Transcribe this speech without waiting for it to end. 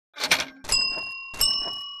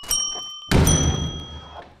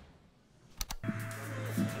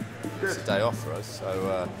it's a day off for us,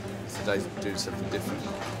 so it's a day to do something different.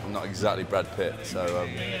 I'm not exactly Brad Pitt, so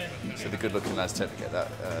the good-looking lads tend to get that.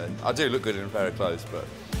 I do look good in a pair of clothes, but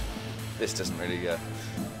this doesn't really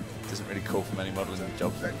call for many modelling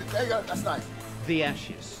jobs. There you go, that's nice. The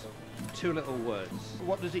Ashes. 2 little words.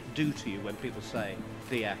 What does it do to you when people say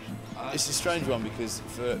the Ashes? It's a strange one because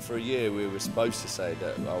for a year we were supposed to say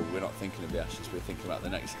that, oh, we're not thinking of the Ashes, we're thinking about the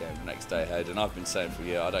next game, the next day ahead. And I've been saying for a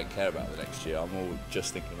year, I don't care about the next year, I'm all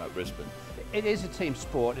just thinking about Brisbane. It is a team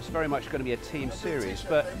sport, it's very much going to be a team series,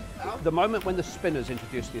 but the moment when the spinners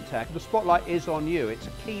introduce the attack, the spotlight is on you. It's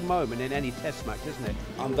a key moment in any test match, isn't it?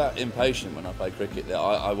 I'm that impatient when I play cricket that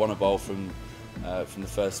I want to bowl from the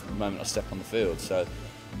first moment I step on the field. So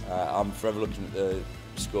I'm forever looking at the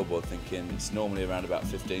scoreboard thinking it's normally around about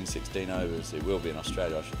 15, 16 overs. It will be in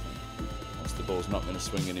Australia, I should think. Once the ball's not going to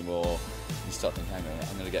swing anymore, you start thinking, hang on,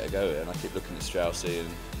 I'm going to get a go here. And I keep looking at Straussy and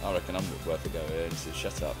I reckon I'm worth a go here. And he says,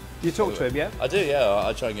 shut up. Do you talk to him, yeah? I do, yeah.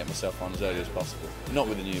 I try and get myself on as early as possible. Not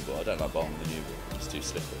with the new ball. I don't like bowling with the new ball. It's too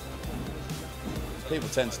slippery. People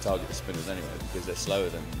tend to target the spinners anyway because they're slower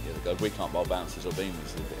than the other. We can't bowl bouncers or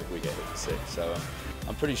beamers if we get hit for 6. So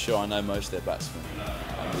I'm pretty sure I know most of their batsmen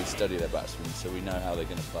and we study their batsmen, so we know how they're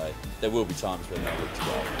going to play. There will be times when they'll look to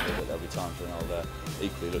get after them, but there'll be times when I'll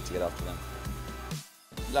equally look to get after them.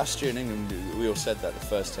 Last year in England, we all said that the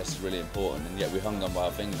first test is really important, and yet we hung on by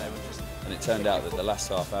our fingernails. And it turned out that the last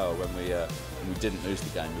half hour when we didn't lose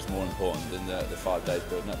the game was more important than the 5 days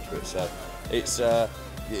building up to it. So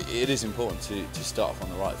it is important to start off on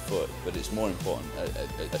the right foot, but it's more important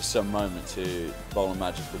at some moment to bowl a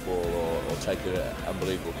magical ball or take an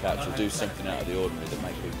unbelievable catch or do something out of the ordinary that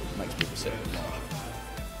makes people sit and watch.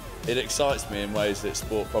 It excites me in ways that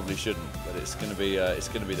sport probably shouldn't, but it's going to be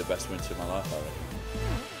the best winter of my life, I reckon.